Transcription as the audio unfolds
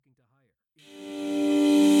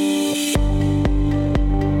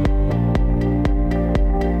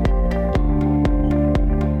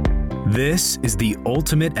This is the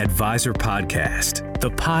Ultimate Advisor Podcast, the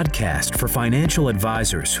podcast for financial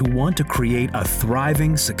advisors who want to create a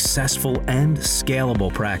thriving, successful, and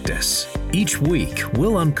scalable practice. Each week,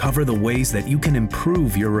 we'll uncover the ways that you can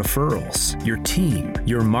improve your referrals, your team,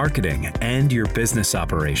 your marketing, and your business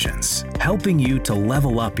operations, helping you to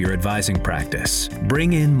level up your advising practice,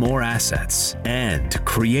 bring in more assets, and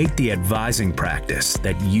create the advising practice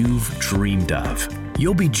that you've dreamed of.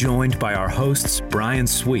 You'll be joined by our hosts, Brian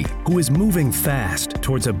Sweet, who is moving fast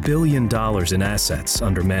towards $1 billion in assets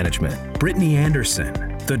under management, Brittany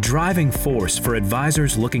Anderson, the driving force for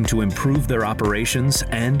advisors looking to improve their operations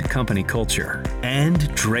and company culture,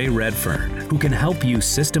 and Dre Redfern, who can help you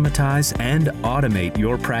systematize and automate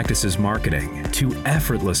your practice's marketing to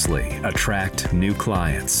effortlessly attract new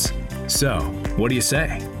clients. So, what do you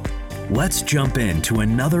say? Let's jump into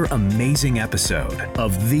another amazing episode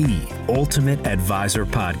of the Ultimate Advisor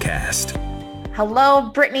Podcast. Hello,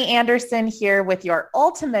 Brittany Anderson here with your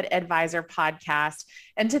Ultimate Advisor Podcast.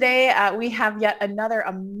 And today we have yet another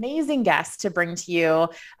amazing guest to bring to you.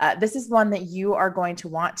 This is one that you are going to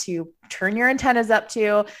want to turn your antennas up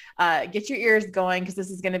to, get your ears going, because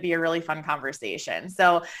this is going to be a really fun conversation.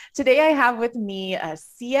 So today I have with me a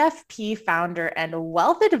CFP founder and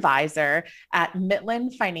wealth advisor at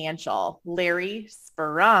Mitlin Financial, Larry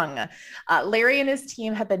Sprung. Larry and his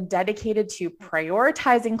team have been dedicated to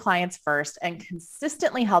prioritizing clients first and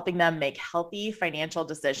consistently helping them make healthy financial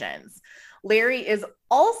decisions. Larry is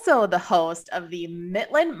also the host of the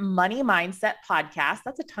Mitlin Money Mindset podcast.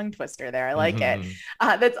 That's a tongue twister there. I like it.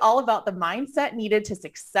 That's all about the mindset needed to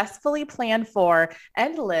successfully plan for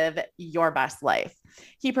and live your best life.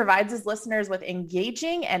 He provides his listeners with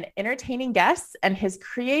engaging and entertaining guests, and his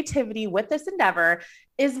creativity with this endeavor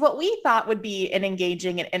is what we thought would be an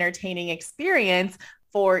engaging and entertaining experience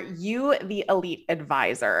for you, the elite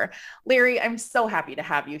advisor. Larry, I'm so happy to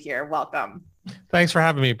have you here. Welcome. Thanks for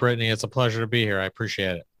having me, Brittany. It's a pleasure to be here. I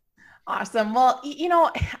appreciate it. Awesome. Well,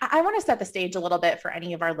 I want to set the stage a little bit for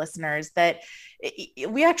any of our listeners that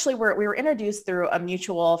we were introduced through a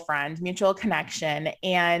mutual friend, mutual connection.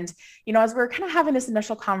 And, as we're kind of having this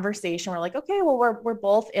initial conversation, we're like, okay, well, we're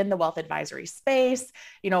both in the wealth advisory space.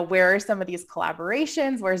 Where are some of these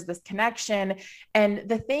collaborations? Where's this connection? And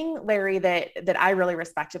the thing, Larry, that I really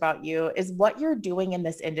respect about you is what you're doing in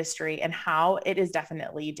this industry and how it is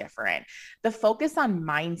definitely different. The focus on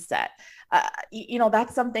mindset.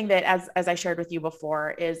 That's something that, as I shared with you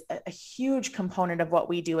before, is a huge component of what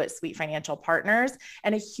we do at Sweet Financial Partners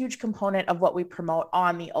and a huge component of what we promote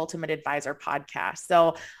on the Ultimate Advisor podcast.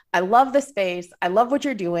 So I love the space. I love what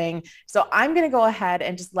you're doing. So I'm going to go ahead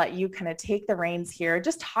and just let you kind of take the reins here.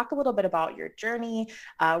 Just talk a little bit about your journey,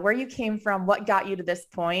 where you came from, what got you to this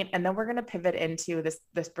point, and then we're going to pivot into this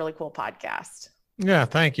really cool podcast. Yeah,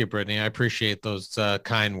 thank you, Brittany. I appreciate those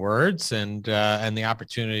kind words and the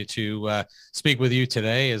opportunity to speak with you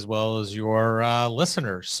today, as well as your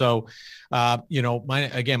listeners. So, my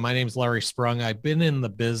name is Larry Sprung. I've been in the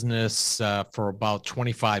business for about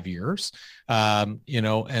 25 years.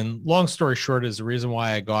 And long story short is the reason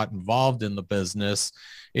why I got involved in the business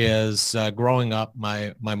is growing up,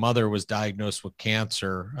 my mother was diagnosed with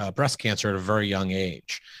cancer, breast cancer at a very young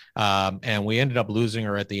age. And we ended up losing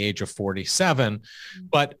her at the age of 47.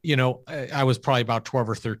 But, I was probably about 12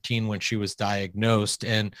 or 13 when she was diagnosed.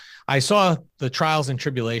 And I saw the trials and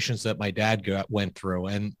tribulations that my dad went through.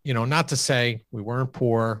 And, not to say we weren't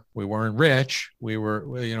poor, we weren't rich, we were,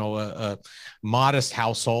 a modest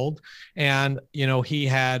household. And, he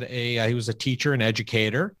was a teacher and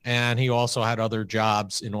educator, and he also had other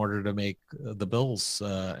jobs in order to make the bills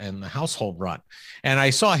and the household run. And I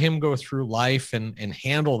saw him go through life and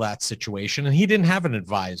handle that situation. And he didn't have an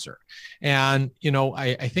advisor. And,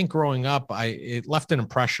 I think growing up, it left an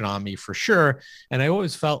impression on me for sure. And I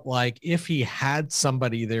always felt like if he had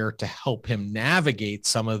somebody there to help him navigate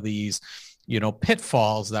some of these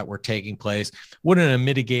pitfalls that were taking place, wouldn't have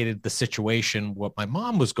mitigated the situation, what my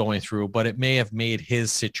mom was going through, but it may have made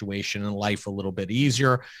his situation in life a little bit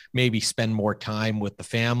easier, maybe spend more time with the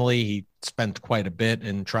family. He spent quite a bit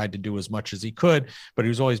and tried to do as much as he could, but he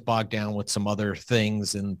was always bogged down with some other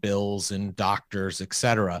things and bills and doctors, et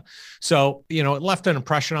cetera. So, it left an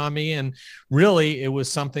impression on me. And really, it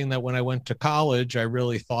was something that when I went to college, I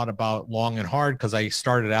really thought about long and hard, because I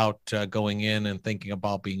started out going in and thinking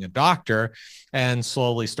about being a doctor, and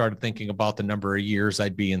slowly started thinking about the number of years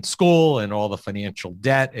I'd be in school and all the financial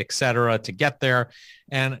debt, et cetera, to get there.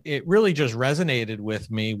 And it really just resonated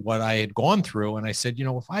with me what I had gone through. And I said,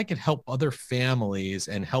 if I could help other families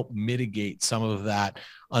and help mitigate some of that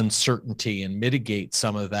uncertainty and mitigate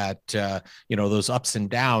some of that, those ups and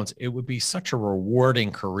downs, it would be such a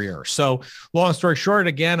rewarding career. So long story short,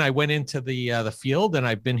 again, I went into the field and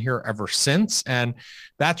I've been here ever since. And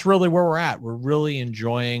that's really where we're at. We're really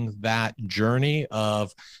enjoying that journey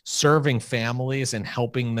of serving families and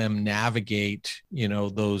helping them navigate,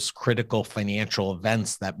 those critical financial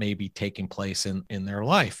events that may be taking place in their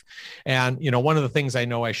life. And, one of the things I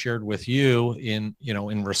know I shared with you in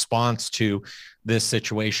response to this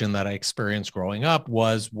situation that I experienced growing up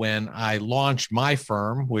was when I launched my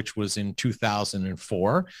firm, which was in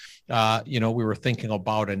 2004. We were thinking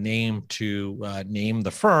about a name to name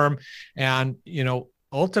the firm. And,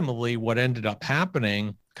 ultimately what ended up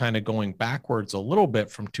happening, kind of going backwards a little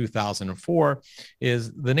bit from 2004,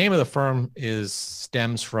 is the name of the firm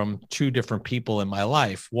stems from two different people in my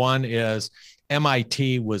life. One is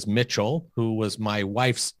MIT was Mitchell, who was my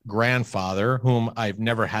wife's grandfather, whom I've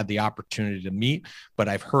never had the opportunity to meet, but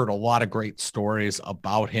I've heard a lot of great stories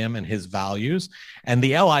about him and his values. And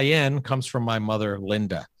the LIN comes from my mother,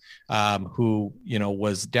 Linda, who,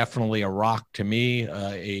 was definitely a rock to me,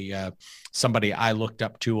 somebody I looked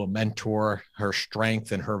up to, a mentor. Her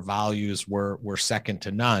strength and her values were second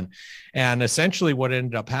to none. And essentially what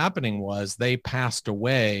ended up happening was they passed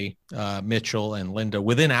away, Mitchell and Linda,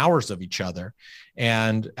 within hours of each other.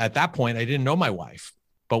 And at that point, I didn't know my wife,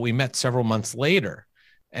 but we met several months later.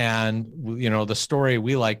 And, the story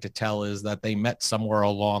we like to tell is that they met somewhere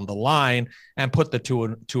along the line and put the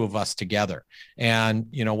two of us together. And,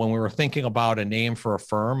 when we were thinking about a name for a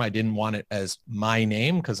firm, I didn't want it as my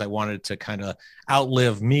name because I wanted to kind of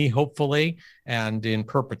outlive me, hopefully, and in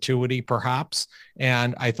perpetuity, perhaps.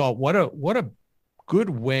 And I thought, what a good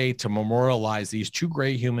way to memorialize these two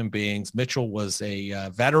great human beings. Mitchell was a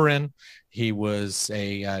veteran. He was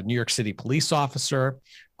a New York City police officer.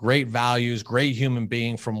 Great values, great human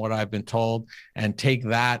being from what I've been told, and take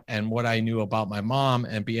that and what I knew about my mom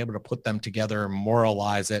and be able to put them together and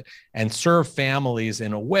memorialize it and serve families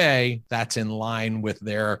in a way that's in line with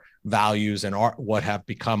their values and what have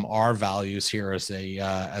become our values here as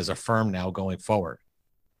a firm now going forward.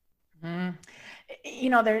 Mm.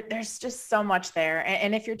 There's just so much there.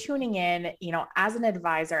 And if you're tuning in, as an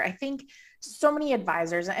advisor, I think so many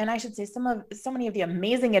advisors, and I should say so many of the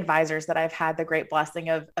amazing advisors that I've had the great blessing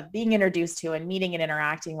of being introduced to and meeting and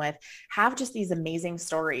interacting with, have just these amazing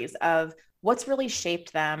stories of what's really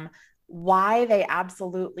shaped them, why they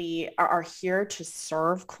absolutely are here to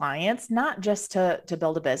serve clients, not just to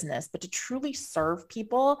build a business, but to truly serve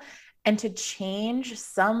people and to change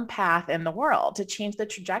some path in the world, to change the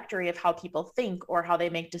trajectory of how people think or how they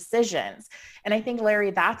make decisions. And I think, Larry,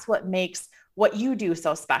 that's what makes what you do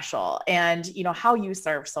so special, and how you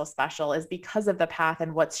serve so special, is because of the path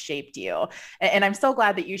and what's shaped you. And I'm so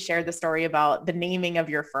glad that you shared the story about the naming of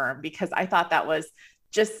your firm, because I thought that was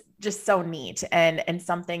just so neat and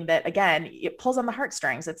something that, again, it pulls on the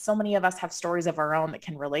heartstrings. It's so many of us have stories of our own that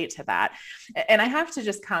can relate to that. And I have to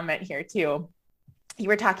just comment here too. You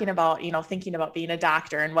were talking about, thinking about being a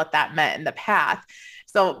doctor and what that meant in the path.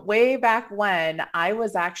 So way back when I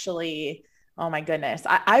was actually, oh my goodness,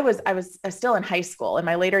 I was still in high school, in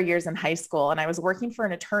my later years in high school, and I was working for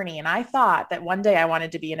an attorney, and I thought that one day I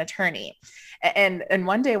wanted to be an attorney. And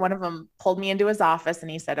one day one of them pulled me into his office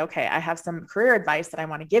and he said, "Okay, I have some career advice that I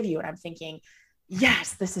want to give you." And I'm thinking,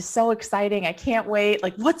 yes, this is so exciting. I can't wait.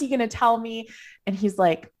 Like, what's he going to tell me? And he's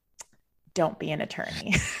like, "Don't be an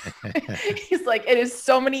attorney." He's like, "It is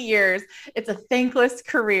so many years. It's a thankless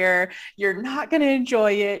career. You're not going to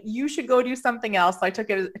enjoy it. You should go do something else." So I took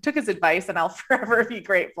his advice, and I'll forever be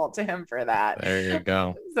grateful to him for that. There you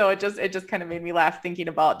go. So it just kind of made me laugh thinking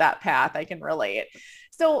about that path. I can relate.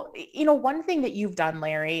 So, one thing that you've done,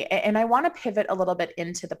 Larry, and I want to pivot a little bit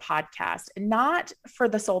into the podcast, not for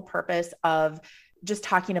the sole purpose of just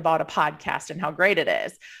talking about a podcast and how great it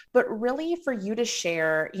is, but really for you to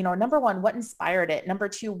share, number one, what inspired it? Number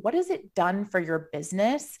two, what has it done for your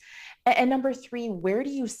business? And number three, where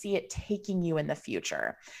do you see it taking you in the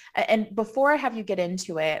future? And before I have you get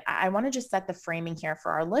into it, I want to just set the framing here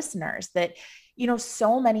for our listeners that,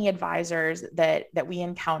 so many advisors that we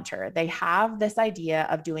encounter, they have this idea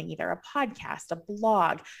of doing either a podcast, a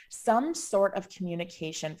blog, some sort of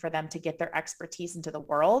communication for them to get their expertise into the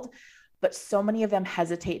world. But so many of them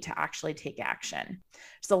hesitate to actually take action.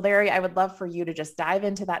 So Larry, I would love for you to just dive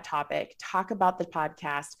into that topic, talk about the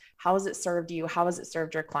podcast. How has it served you? How has it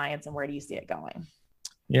served your clients? And where do you see it going?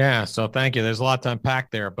 Yeah. So thank you. There's a lot to unpack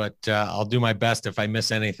there, but I'll do my best. If I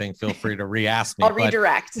miss anything, feel free to re-ask me. I'll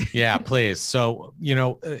redirect. Yeah, please. So,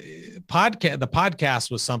 the podcast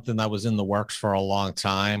was something that was in the works for a long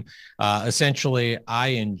time. Essentially, I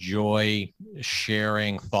enjoy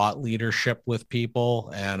sharing thought leadership with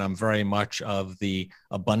people, and I'm very much of the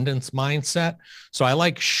abundance mindset. So I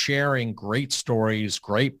like sharing great stories,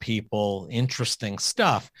 great people, interesting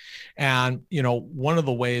stuff. And, one of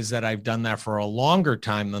the ways that I've done that for a longer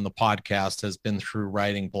time than the podcast has been through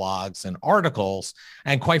writing blogs and articles.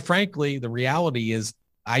 And quite frankly, the reality is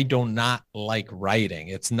I do not like writing.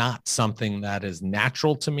 It's not something that is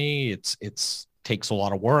natural to me. It's takes a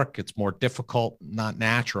lot of work. It's more difficult, not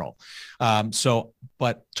natural.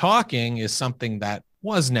 But talking is something that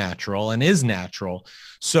was natural and is natural.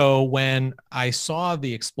 So when I saw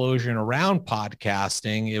the explosion around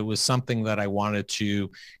podcasting, it was something that I wanted to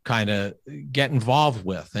kind of get involved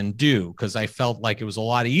with and do, because I felt like it was a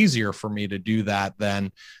lot easier for me to do that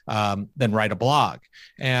than write a blog.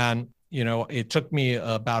 And it took me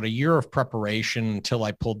about a year of preparation until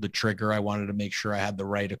I pulled the trigger. I wanted to make sure I had the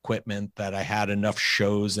right equipment, that I had enough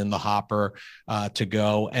shows in the hopper to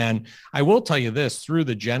go. And I will tell you this, through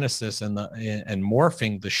the genesis and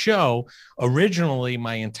morphing the show, originally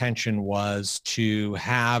my intention was to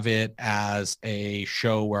have it as a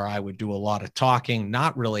show where I would do a lot of talking,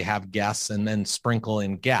 not really have guests, and then sprinkle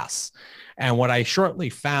in guests. And what I shortly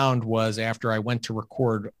found was, after I went to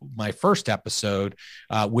record my first episode,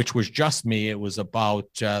 which was just me, it was about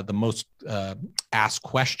the most asked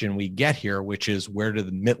question we get here, which is, where did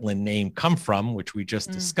the Mitlin name come from, which we just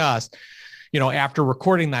discussed. After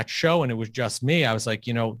recording that show and it was just me, I was like,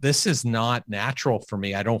 this is not natural for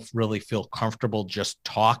me. I don't really feel comfortable just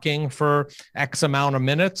talking for X amount of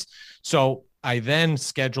minutes. So I then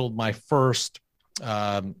scheduled my first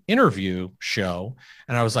interview show,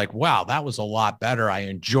 and I was like, wow, that was a lot better. I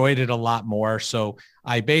enjoyed it a lot more. So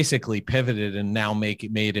I basically pivoted and now made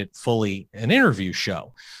it fully an interview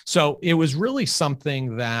show. So it was really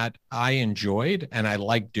something that I enjoyed and I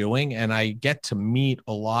like doing, and I get to meet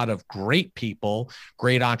a lot of great people,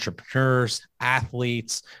 great entrepreneurs,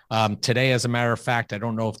 athletes. Today, as a matter of fact, I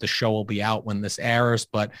don't know if the show will be out when this airs,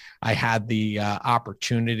 but I had the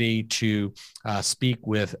opportunity to speak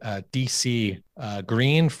with DC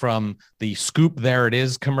Green from the Scoop There It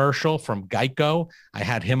Is commercial from Geico. I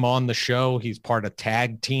had him on the show. He's part of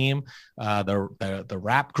Tag Team, the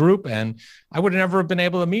rap group. And I would never have been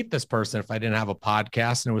able to meet this person if I didn't have a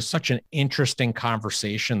podcast. And it was such an interesting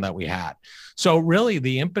conversation that we had. So really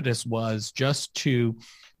the impetus was just to,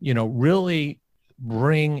 really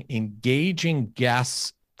bring engaging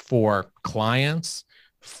guests for clients,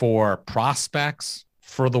 for prospects,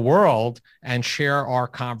 for the world, and share our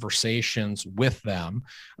conversations with them.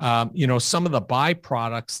 Some of the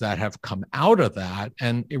byproducts that have come out of that,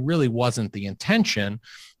 and it really wasn't the intention,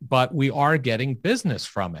 but we are getting business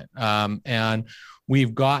from it. And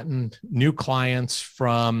we've gotten new clients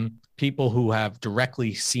from people who have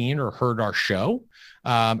directly seen or heard our show.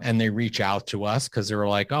 And they reach out to us because they were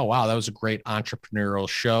like, oh, wow, that was a great entrepreneurial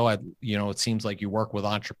show. It seems like you work with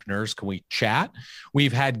entrepreneurs. Can we chat?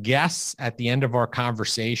 We've had guests at the end of our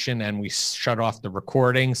conversation, and we shut off the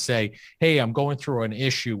recording, say, hey, I'm going through an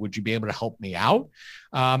issue. Would you be able to help me out?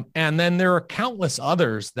 And then there are countless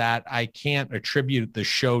others that I can't attribute the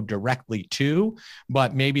show directly to,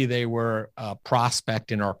 but maybe they were a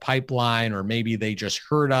prospect in our pipeline, or maybe they just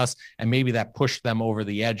heard us and maybe that pushed them over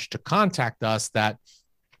the edge to contact us, that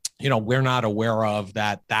we're not aware of,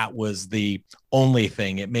 that was the only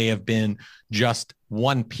thing. It may have been just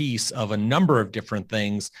one piece of a number of different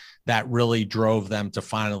things that really drove them to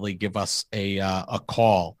finally give us a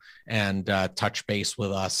call and touch base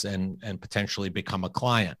with us and potentially become a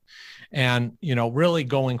client. And, really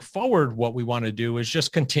going forward, what we want to do is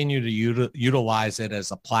just continue to utilize it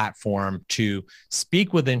as a platform to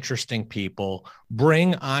speak with interesting people,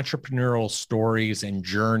 bring entrepreneurial stories and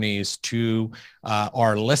journeys to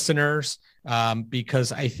our listeners,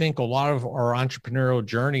 because I think a lot of our entrepreneurial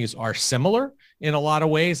journeys are similar in a lot of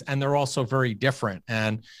ways, and they're also very different.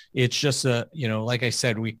 And it's just like I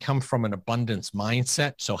said, we come from an abundance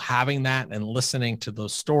mindset. So having that and listening to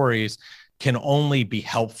those stories can only be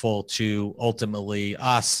helpful to ultimately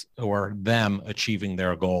us or them achieving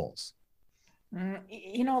their goals.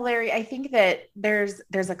 Larry, I think that there's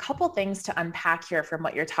a couple things to unpack here from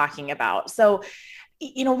what you're talking about. So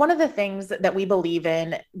One of the things that we believe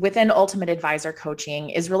in within Ultimate Advisor coaching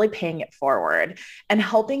is really paying it forward and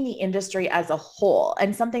helping the industry as a whole.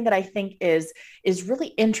 And something that I think is really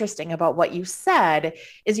interesting about what you said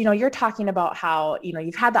is, you're talking about how,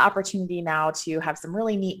 you've had the opportunity now to have some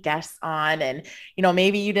really neat guests on, and,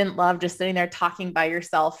 maybe you didn't love just sitting there talking by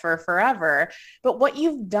yourself for forever, but what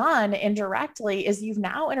you've done indirectly is you've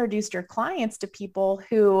now introduced your clients to people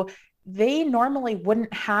who they normally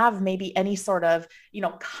wouldn't have maybe any sort of,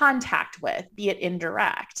 contact with, be it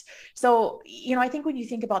indirect. So, I think when you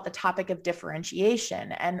think about the topic of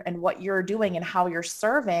differentiation and what you're doing and how you're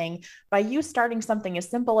serving, by you starting something as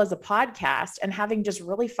simple as a podcast and having just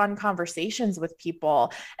really fun conversations with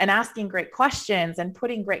people and asking great questions and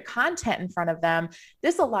putting great content in front of them,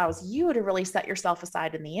 this allows you to really set yourself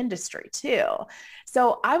aside in the industry too.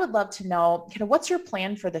 So I would love to know, what's your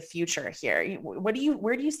plan for the future here? Where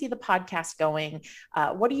do you see the podcast going?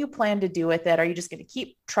 What do you plan to do with it? Are you just going to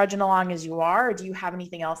keep trudging along as you are, or do you have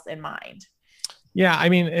anything else in mind? Yeah, I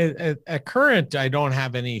mean, at current, I don't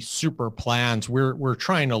have any super plans. We're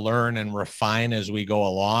trying to learn and refine as we go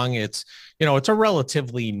along. It's a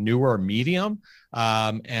relatively newer medium,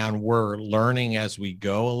 and we're learning as we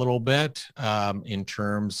go a little bit in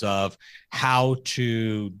terms of how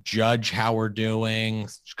to judge how we're doing,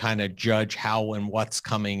 kind of judge how and what's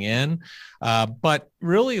coming in. But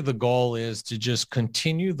really the goal is to just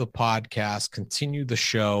continue the podcast, continue the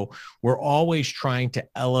show. We're always trying to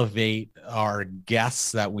elevate our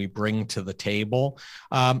guests that we bring to the table.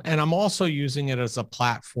 And I'm also using it as a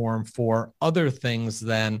platform for other things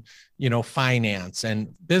than, finance and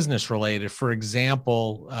business related. For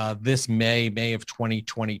example, this May of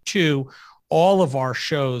 2022, all of our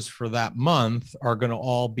shows for that month are going to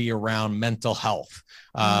all be around mental health,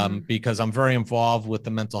 because I'm very involved with the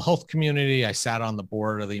mental health community. I sat on the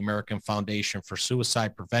board of the American Foundation for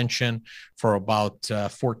Suicide Prevention for about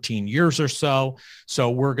 14 years or so. So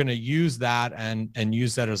we're going to use that and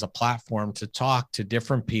use that as a platform to talk to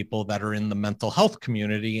different people that are in the mental health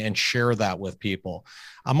community and share that with people.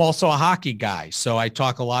 I'm also a hockey guy, so I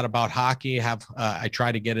talk a lot about hockey. I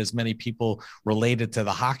try to get as many people related to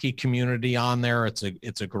the hockey community on there. It's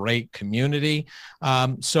a great community.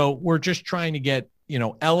 So we're just trying to get,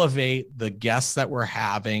 elevate the guests that we're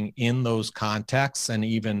having in those contexts, and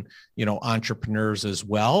even, entrepreneurs as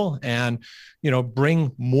well, and, bring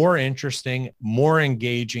more interesting, more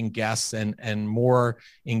engaging guests and more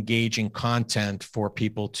engaging content for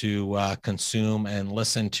people to consume and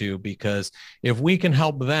listen to. Because if we can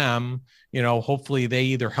help them, hopefully they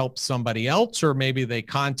either help somebody else, or maybe they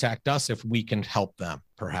contact us if we can help them,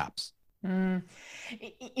 perhaps.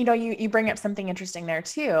 You bring up something interesting there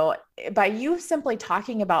too. By you simply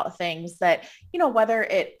talking about things that, whether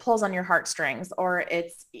it pulls on your heartstrings, or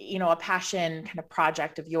it's, a passion kind of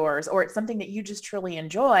project of yours, or it's something that you just truly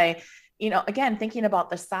enjoy, again, thinking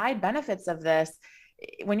about the side benefits of this,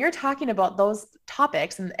 when you're talking about those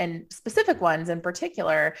topics and specific ones in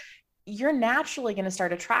particular, you're naturally going to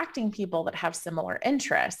start attracting people that have similar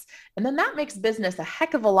interests. And then that makes business a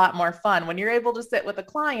heck of a lot more fun when you're able to sit with a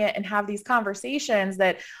client and have these conversations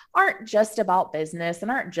that aren't just about business and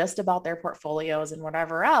aren't just about their portfolios and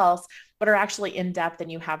whatever else, but are actually in depth,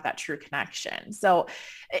 and you have that true connection. So,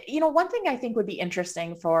 one thing I think would be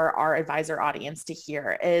interesting for our advisor audience to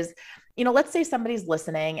hear is, let's say somebody's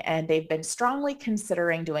listening and they've been strongly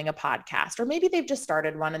considering doing a podcast, or maybe they've just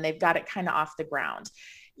started one and they've got it kind of off the ground.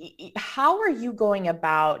 How are you going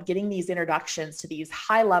about getting these introductions to these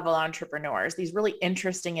high-level entrepreneurs, these really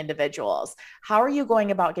interesting individuals? How are you going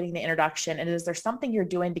about getting the introduction? And is there something you're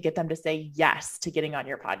doing to get them to say yes to getting on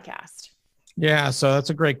your podcast? Yeah, so that's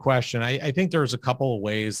a great question. I think there's a couple of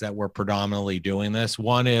ways that we're predominantly doing this.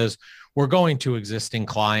 One is we're going to existing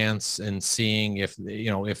clients and seeing if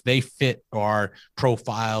they fit our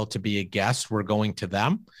profile to be a guest. We're going to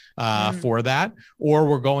them for that, or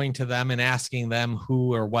we're going to them and asking them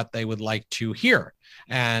who or what they would like to hear,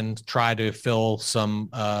 and try to fill some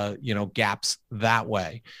gaps that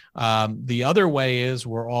way. The other way is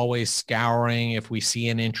we're always scouring. If we see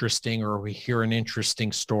an interesting, or we hear an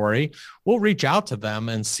interesting story, we'll reach out to them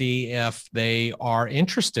and see if they are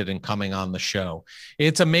interested in coming on the show.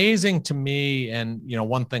 It's amazing to me. And,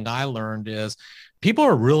 one thing I learned is people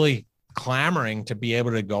are really clamoring to be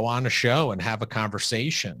able to go on a show and have a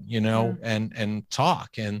conversation, and talk,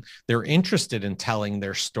 and they're interested in telling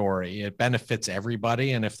their story. It benefits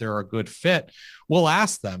everybody. And if they're a good fit, we'll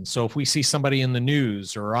ask them. So if we see somebody in the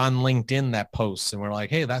news or on LinkedIn that posts and we're like,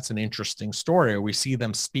 hey, that's an interesting story, or we see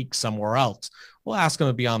them speak somewhere else, we'll ask them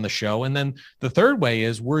to be on the show. And then the third way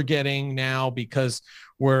is we're getting now, because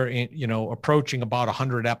we're approaching about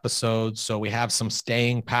 100 episodes. So we have some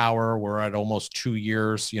staying power. We're at almost 2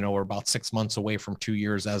 years, we're about 6 months away from 2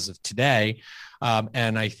 years as of today.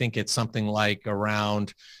 And I think it's something like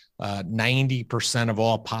around 90% of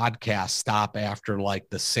all podcasts stop after like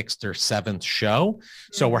the 6th or 7th show.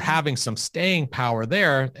 So we're having some staying power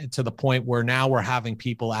there, to the point where now we're having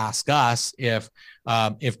people ask us if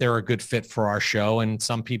they're a good fit for our show. And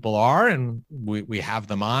some people are, and we have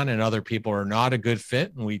them on, and other people are not a good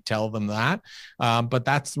fit, and we tell them that. But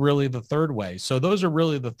that's really the third way. So those are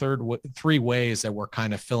really the three ways that we're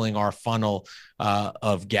kind of filling our funnel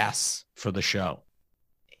of guests for the show.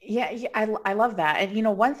 Yeah, I love that.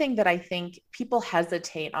 And, one thing that I think people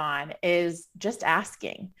hesitate on is just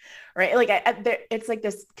asking, right? Like it's like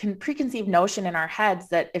this preconceived notion in our heads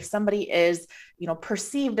that if somebody is,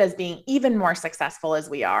 perceived as being even more successful as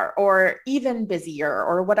we are, or even busier,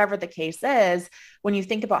 or whatever the case is, when you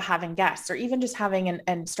think about having guests, or even just having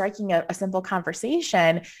and striking a simple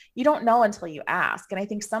conversation, you don't know until you ask. And I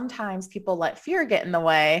think sometimes people let fear get in the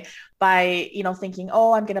way by, thinking,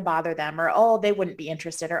 oh, I'm going to bother them, or, oh, they wouldn't be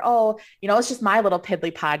interested, or, oh, it's just my little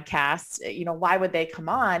piddly podcast. Why would they come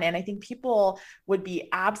on? And I think people would be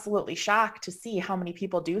absolutely shocked to see how many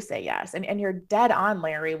people do say yes. And you're dead on,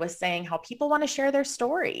 Larry, with saying how people want to share their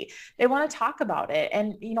story. They want to talk about it.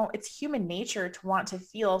 And, it's human nature to want to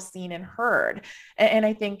feel seen and heard. And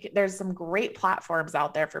I think there's some great platforms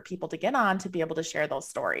out there for people to get on to be able to share those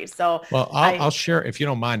stories. So, well, I'll share, if you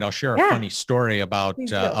don't mind, I'll share a funny story about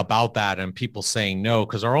that, and people saying no,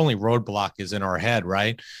 because our only roadblock is in our head,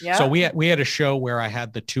 right? Yeah. So we had a show where I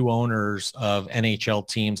had the two owners of NHL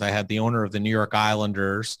teams. I had the owner of the New York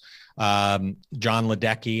Islanders, John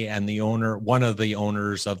Ledecky, and one of the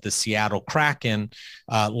owners of the Seattle Kraken,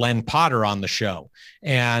 Len Potter, on the show.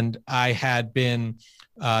 And I had been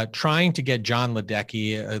trying to get John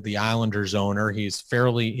Ledecky, the Islanders owner. He's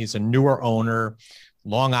a newer owner,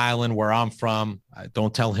 Long Island, where I'm from.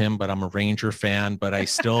 Don't tell him, but I'm a Ranger fan, but I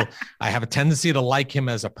have a tendency to like him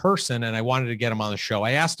as a person, and I wanted to get him on the show.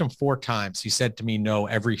 I asked him 4 times. He said to me no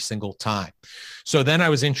every single time. So then I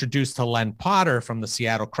was introduced to Len Potter from the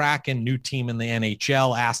Seattle Kraken, new team in the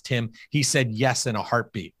NHL, asked him. He said yes in a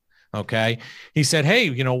heartbeat. Okay. He said, hey,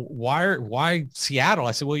 why Seattle?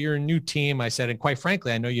 I said, well, you're a new team. I said, and quite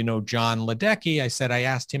frankly, I know John Ledecky. I said, I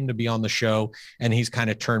asked him to be on the show, and he's kind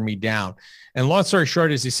of turned me down. And long story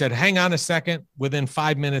short is, he said, hang on a second. Within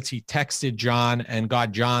 5 minutes, he texted John and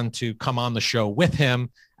got John to come on the show with him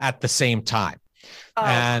at the same time.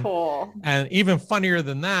 Oh, cool. And even funnier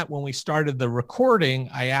than that, when we started the recording,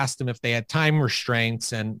 I asked him if they had time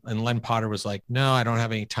restraints, and Len Potter was like, no, I don't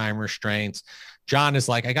have any time restraints. John is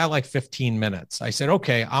like, I got like 15 minutes. I said,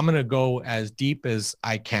 okay, I'm going to go as deep as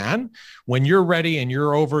I can. When you're ready and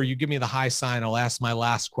you're over, you give me the high sign. I'll ask my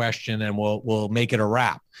last question, and we'll make it a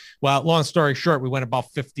wrap. Well, long story short, we went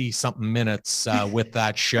about 50 something minutes with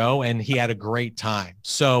that show, and he had a great time.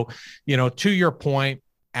 So, to your point,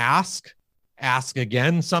 ask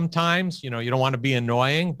again. Sometimes, you don't want to be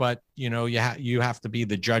annoying, but you have to be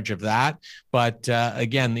the judge of that. But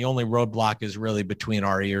again, the only roadblock is really between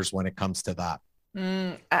our ears when it comes to that.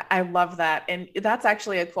 I love that. And that's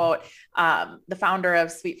actually a quote. The founder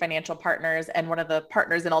of Sweet Financial Partners and one of the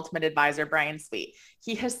partners in Ultimate Advisor, Brian Sweet,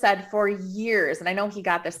 he has said for years, and I know he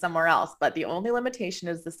got this somewhere else, but the only limitation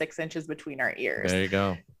is the 6 inches between our ears. There you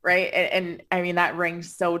go. Right. And I mean, that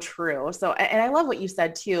rings so true. So, and I love what you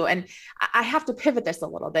said too. And I have to pivot this a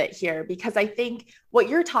little bit here, because I think what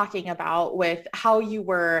you're talking about with how you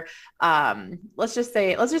were, let's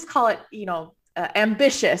just call it,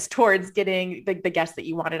 ambitious towards getting the guests that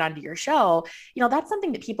you wanted onto your show, that's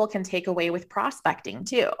something that people can take away with prospecting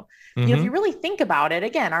too. If you really think about it,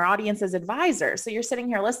 again, our audience is advisors. So you're sitting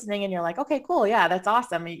here listening and you're like, okay, cool. Yeah, that's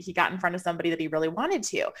awesome. He got in front of somebody that he really wanted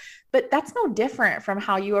to, but that's no different from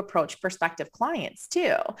how you approach prospective clients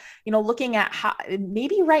too. Looking at how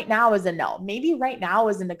maybe right now is a no, maybe right now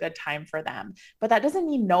isn't a good time for them, but that doesn't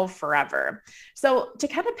mean no forever. So to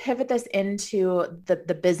kind of pivot this into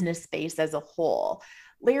the business space as a whole,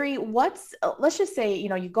 Larry, let's just say,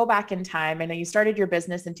 you go back in time. I know you started your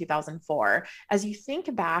business in 2004. As you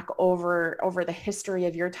think back over the history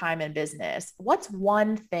of your time in business, what's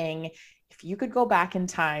one thing, if you could go back in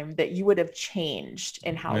time, that you would have changed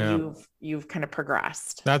in how you've kind of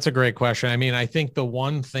progressed? That's a great question. I mean, I think the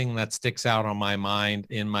one thing that sticks out in my mind,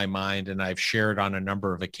 and I've shared on a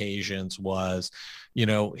number of occasions, was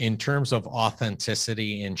in terms of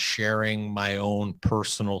authenticity and sharing my own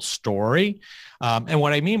personal story. And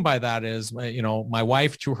what I mean by that is, my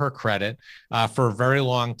wife, to her credit, for a very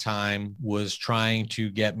long time was trying to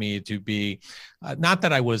get me to be, not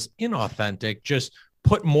that I was inauthentic, just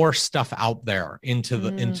put more stuff out there into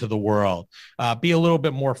the world, be a little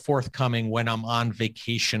bit more forthcoming when I'm on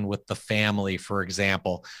vacation with the family, for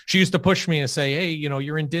example. She used to push me and say, hey,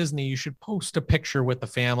 you're in Disney, you should post a picture with the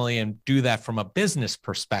family and do that from a business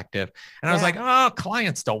perspective. And I was like, oh,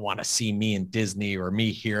 clients don't want to see me in Disney or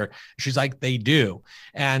me here. She's like, they do.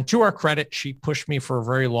 And to her credit, she pushed me for a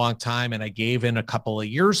very long time, and I gave in a couple of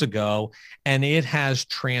years ago, and it has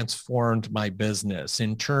transformed my business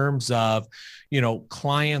in terms of,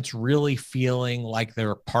 clients really feeling like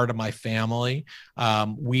they're part of my family.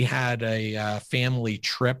 We had a family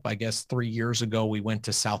trip, I guess 3 years ago. We went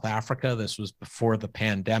to South Africa. This was before the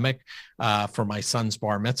pandemic, for my son's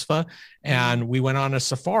bar mitzvah. And we went on a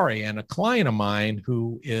safari, and a client of mine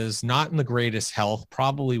who is not in the greatest health,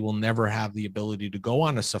 probably will never have the ability to go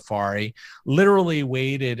on a safari, literally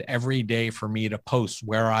waited every day for me to post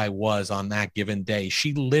where I was on that given day.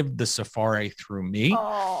 She lived the safari through me.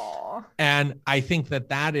 Oh. And I think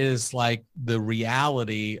that is like the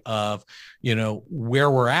reality of,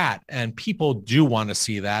 where we're at. And people do want to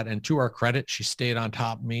see that. And to her credit, she stayed on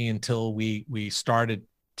top of me until we started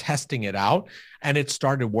testing it out, and it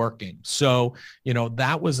started working. So,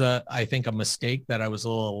 that was I think a mistake, that I was a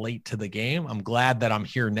little late to the game. I'm glad that I'm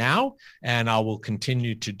here now, and I will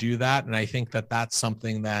continue to do that. And I think that that's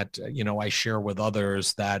something that, I share with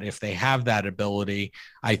others, that if they have that ability,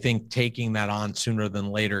 I think taking that on sooner than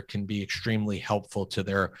later can be extremely helpful to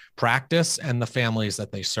their practice and the families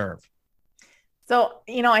that they serve. So,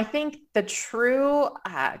 I think the true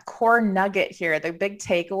core nugget here, the big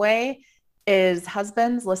takeaway, is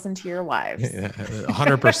husbands, listen to your wives.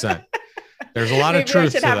 100%. There's a lot of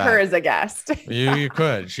truth to that. Maybe I should have her as a guest. You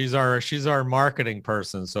could. She's our marketing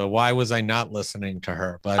person. So why was I not listening to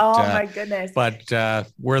her? But oh my goodness.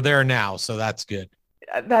 But we're there now, so that's good.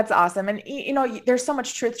 That's awesome. And there's so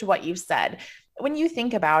much truth to what you've said. When you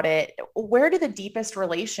think about it, where do the deepest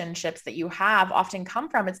relationships that you have often come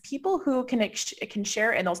from? It's people who can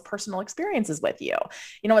share in those personal experiences with you.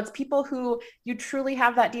 It's people who you truly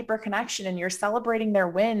have that deeper connection, and you're celebrating their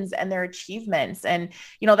wins and their achievements. And,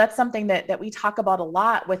 that's something that we talk about a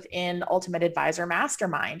lot within Ultimate Advisor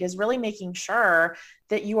Mastermind, is really making sure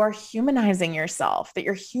that you are humanizing yourself, that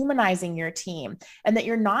you're humanizing your team, and that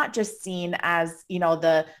you're not just seen as,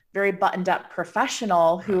 the very buttoned up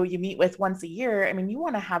professional who you meet with once a year. I mean, you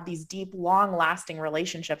want to have these deep, long lasting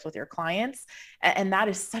relationships with your clients. And that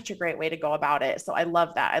is such a great way to go about it. So I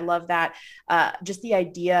love that. I love that. Just the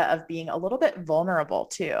idea of being a little bit vulnerable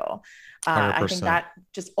too. I think that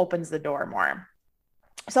just opens the door more.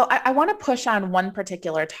 So I want to push on one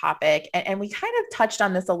particular topic, and we kind of touched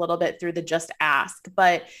on this a little bit through the Just Ask,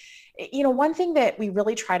 but one thing that we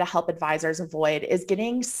really try to help advisors avoid is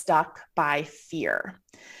getting stuck by fear.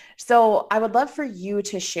 So I would love for you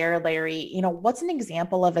to share, Larry, what's an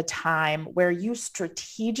example of a time where you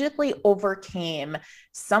strategically overcame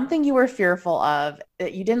something you were fearful of,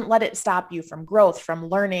 that you didn't let it stop you from growth, from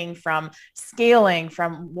learning, from scaling,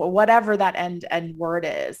 from whatever that end word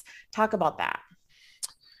is. Talk about that.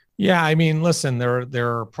 Yeah, I mean, listen,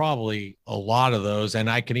 there are probably a lot of those, and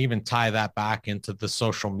I can even tie that back into the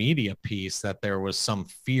social media piece, that there was some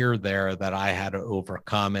fear there that I had to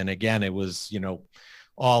overcome. And again, it was,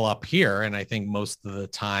 all up here. And I think most of the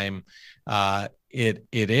time it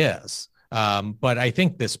is. But I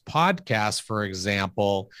think this podcast, for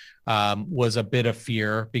example, was a bit of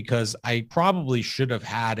fear, because I probably should have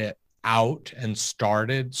had it out and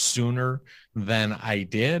started sooner than I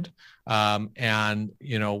did. And,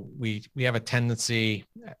 we have a tendency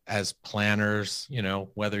as planners,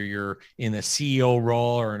 whether you're in a CEO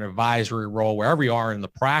role or an advisory role, wherever you are in the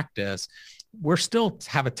practice, we're still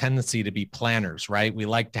have a tendency to be planners, right? We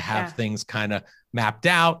like to have things kind of mapped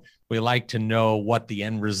out. We like to know what the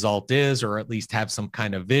end result is, or at least have some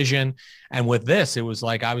kind of vision. And with this, it was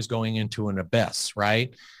like I was going into an abyss,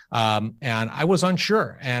 right? And I was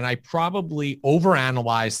unsure, and I probably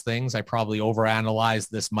overanalyzed things. I probably overanalyzed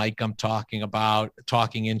this mic I'm talking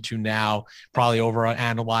into now, probably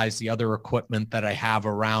overanalyzed the other equipment that I have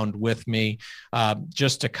around with me,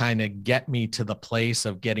 just to kind of get me to the place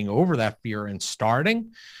of getting over that fear and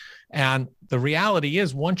starting. And the reality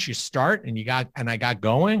is once you start and I got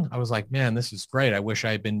going, I was like, man, this is great. I wish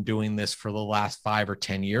I had been doing this for the last 5 or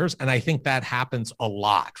 10 years. And I think that happens a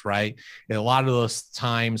lot, right? A lot of those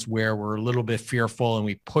times where we're a little bit fearful and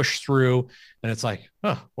we push through and it's like,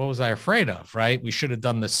 oh, what was I afraid of? Right? We should have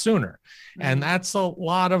done this sooner. Mm-hmm. And that's a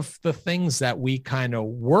lot of the things that we kind of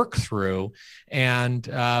work through. And,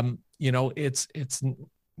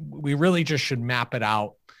 we really just should map it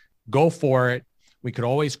out, go for it. We could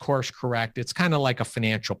always course correct. It's kind of like a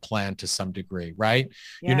financial plan to some degree, right?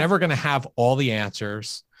 Yeah. You're never going to have all the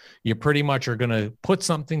answers. You pretty much are going to put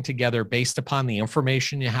something together based upon the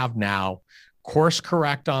information you have now, course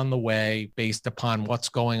correct on the way based upon what's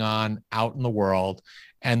going on out in the world,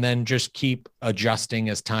 and then just keep adjusting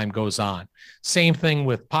as time goes on. Same thing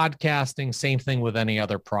with podcasting, same thing with any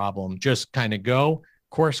other problem. Just kind of go,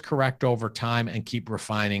 course correct over time and keep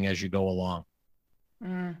refining as you go along.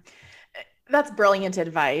 That's brilliant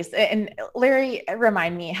advice. And Larry,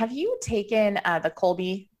 remind me, have you taken the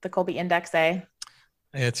Colby Index A?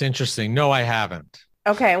 It's interesting. No, I haven't.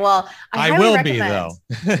 Okay. Well, I will be though.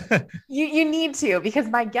 you need to, because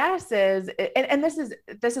my guess is, and this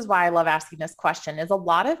is why I love asking this question, is a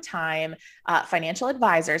lot of time, financial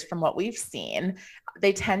advisors, from what we've seen,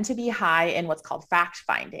 they tend to be high in what's called fact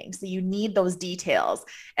finding. So you need those details.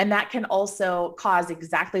 And that can also cause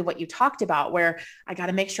exactly what you talked about, where I got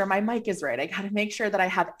to make sure my mic is right. I got to make sure that I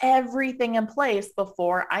have everything in place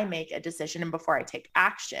before I make a decision and before I take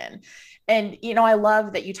action. And, I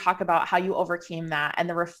love that you talk about how you overcame that and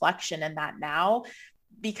the reflection in that now,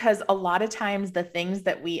 because a lot of times the things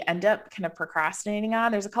that we end up kind of procrastinating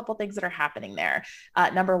on, there's a couple of things that are happening there.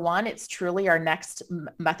 Number one, it's truly our next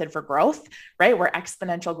method for growth, right? Where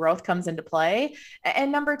exponential growth comes into play.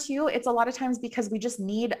 And number two, it's a lot of times because we just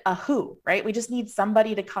need a who, right? We just need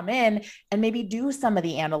somebody to come in and maybe do some of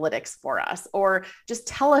the analytics for us, or just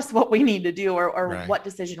tell us what we need to do, or right, what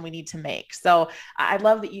decision we need to make. So I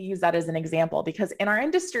love that you use that as an example, because in our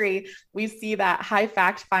industry, we see that high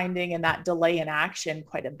fact finding and that delay in action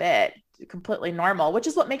quite a bit, completely normal, which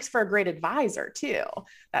is what makes for a great advisor too,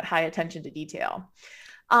 that high attention to detail.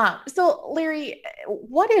 So Larry,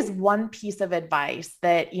 what is one piece of advice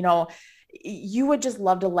that, you would just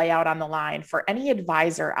love to lay out on the line for any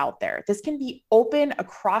advisor out there? This can be open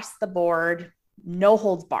across the board, no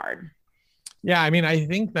holds barred. Yeah. I mean, I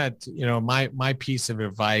think that, my piece of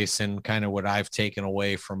advice and kind of what I've taken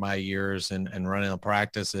away from my years and running a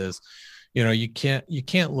practice is, you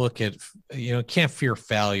can't look at, can't fear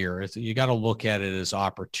failure. You got to look at it as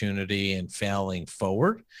opportunity and failing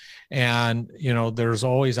forward. And, there's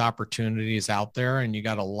always opportunities out there, and you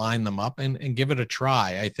got to line them up and give it a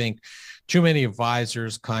try. I think too many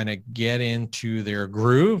advisors kind of get into their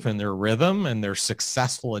groove and their rhythm, and they're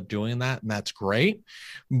successful at doing that. And that's great.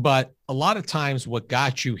 But a lot of times what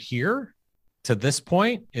got you here to this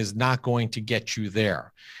point is not going to get you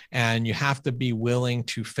there. And you have to be willing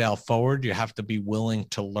to fail forward. You have to be willing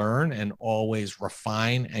to learn and always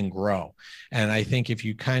refine and grow. And I think if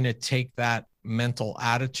you kind of take that mental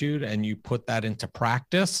attitude and you put that into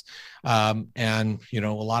practice, and, a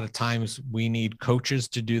lot of times we need coaches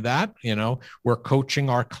to do that. We're coaching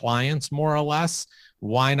our clients more or less.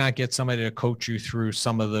 Why not get somebody to coach you through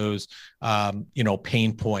some of those,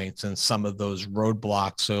 pain points and some of those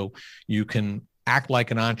roadblocks, so you can act like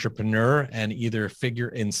an entrepreneur and either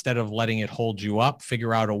instead of letting it hold you up,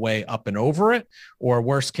 figure out a way up and over it, or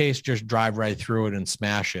worst case, just drive right through it and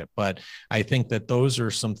smash it. But I think that those are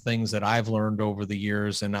some things that I've learned over the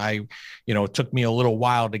years, and it took me a little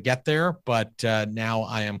while to get there, but now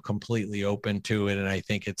I am completely open to it. And I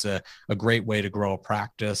think it's a great way to grow a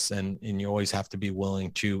practice, and you always have to be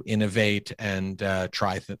willing to innovate and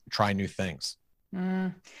try new things.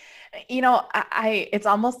 It's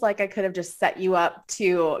almost like I could have just set you up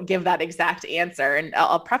to give that exact answer. And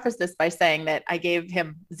I'll preface this by saying that I gave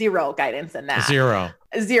him zero guidance in that.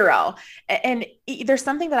 Zero. And there's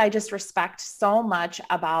something that I just respect so much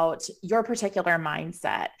about your particular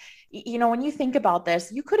mindset. When you think about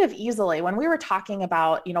this, you could have easily, when we were talking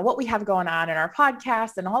about, what we have going on in our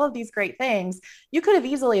podcast and all of these great things, you could have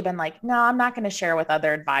easily been like, no, I'm not going to share with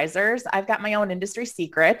other advisors. I've got my own industry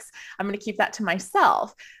secrets. I'm going to keep that to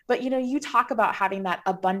myself. But, you talk about having that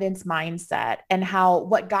abundance mindset and how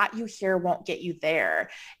what got you here won't get you there.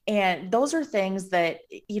 And those are things that,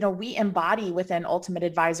 we embody within Ultimate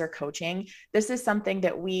Advisor Coaching. This is something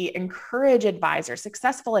that we encourage advisors,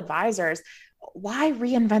 successful advisors. why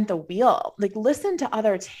reinvent the wheel? Like, listen to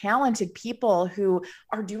other talented people who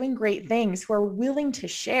are doing great things, who are willing to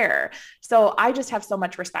share. So I just have so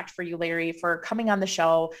much respect for you, Larry, for coming on the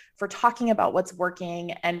show, for talking about what's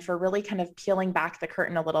working, and for really kind of peeling back the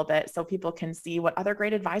curtain a little bit so people can see what other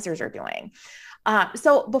great advisors are doing.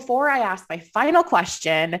 So before I ask my final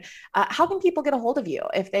question, how can people get a hold of you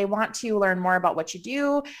if they want to learn more about what you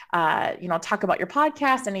do, talk about your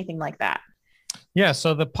podcast, anything like that? Yeah,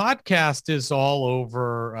 so the podcast is all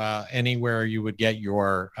over anywhere you would get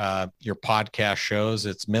your podcast shows.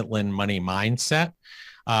 It's Mitlin Money Mindset.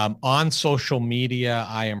 On social media,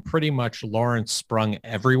 I am pretty much Lawrence Sprung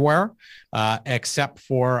everywhere, except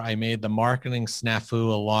for I made the marketing snafu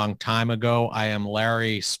a long time ago. I am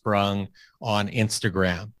Larry Sprung on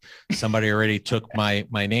Instagram. Somebody already took my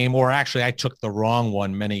name, or actually I took the wrong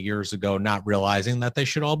one many years ago, not realizing that they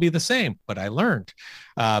should all be the same, but I learned.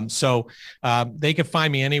 So they can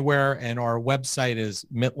find me anywhere, and our website is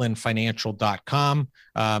mitlinfinancial.com.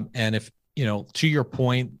 And if, to your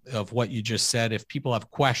point of what you just said, if people have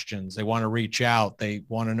questions, they want to reach out, they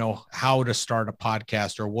want to know how to start a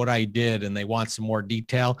podcast or what I did, and they want some more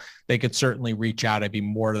detail, they could certainly reach out. I'd be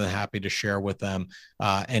more than happy to share with them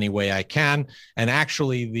any way I can. And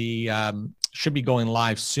actually, the should be going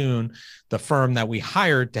live soon. The firm that we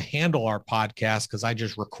hired to handle our podcast, because I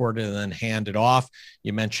just recorded and then handed off.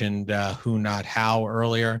 You mentioned who, not how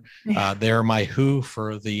earlier. They're my who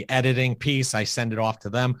for the editing piece. I send it off to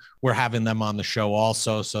them. We're having them on the show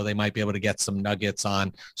also, so they might be able to get some nuggets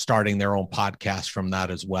on starting their own podcast from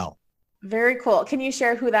that as well. Very cool. Can you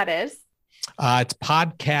share who that is? It's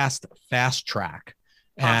Podcast Fast Track.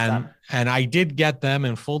 Awesome. And I did get them,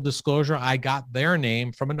 in full disclosure, I got their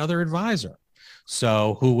name from another advisor.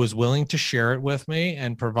 So who was willing to share it with me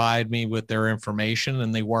and provide me with their information.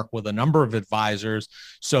 And they work with a number of advisors.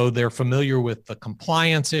 So they're familiar with the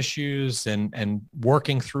compliance issues and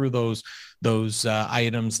working through those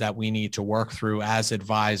items that we need to work through as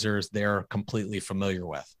advisors. They're completely familiar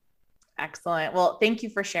with. Excellent. Well, thank you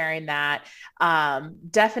for sharing that.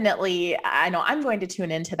 Definitely, I know I'm going to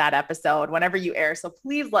tune into that episode whenever you air. So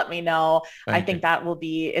please let me know. I think that will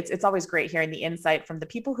be, it's always great hearing the insight from the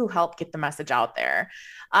people who help get the message out there.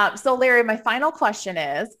 So Larry, my final question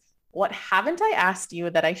is, what haven't I asked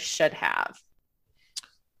you that I should have?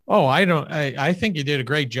 Oh, I think you did a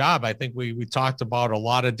great job. I think we talked about a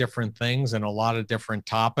lot of different things and a lot of different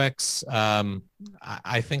topics.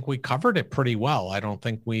 I think we covered it pretty well. I don't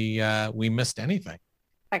think we missed anything.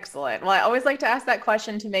 Excellent. Well, I always like to ask that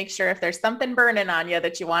question to make sure if there's something burning on you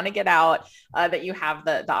that you want to get out, that you have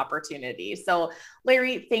the opportunity. So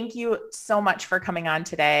Larry, thank you so much for coming on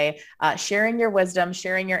today, sharing your wisdom,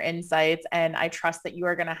 sharing your insights, and I trust that you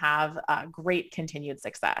are going to have great continued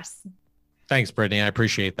success. Thanks, Brittany. I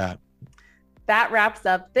appreciate that. That wraps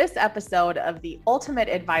up this episode of the Ultimate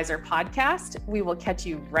Advisor Podcast. We will catch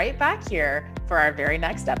you right back here for our very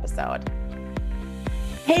next episode.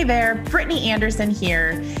 Hey there, Brittany Anderson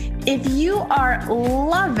here. If you are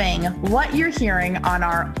loving what you're hearing on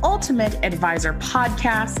our Ultimate Advisor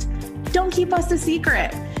Podcast, don't keep us a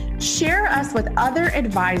secret. Share us with other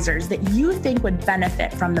advisors that you think would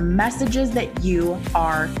benefit from the messages that you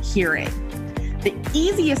are hearing. The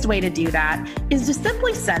easiest way to do that is to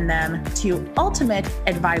simply send them to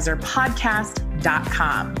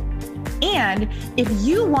ultimateadvisorpodcast.com. And if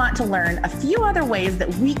you want to learn a few other ways that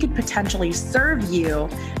we could potentially serve you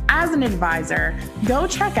as an advisor, go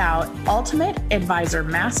check out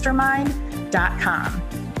ultimateadvisormastermind.com.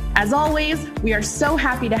 As always, we are so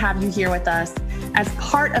happy to have you here with us as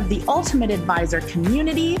part of the Ultimate Advisor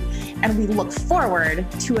community, and we look forward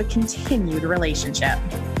to a continued relationship.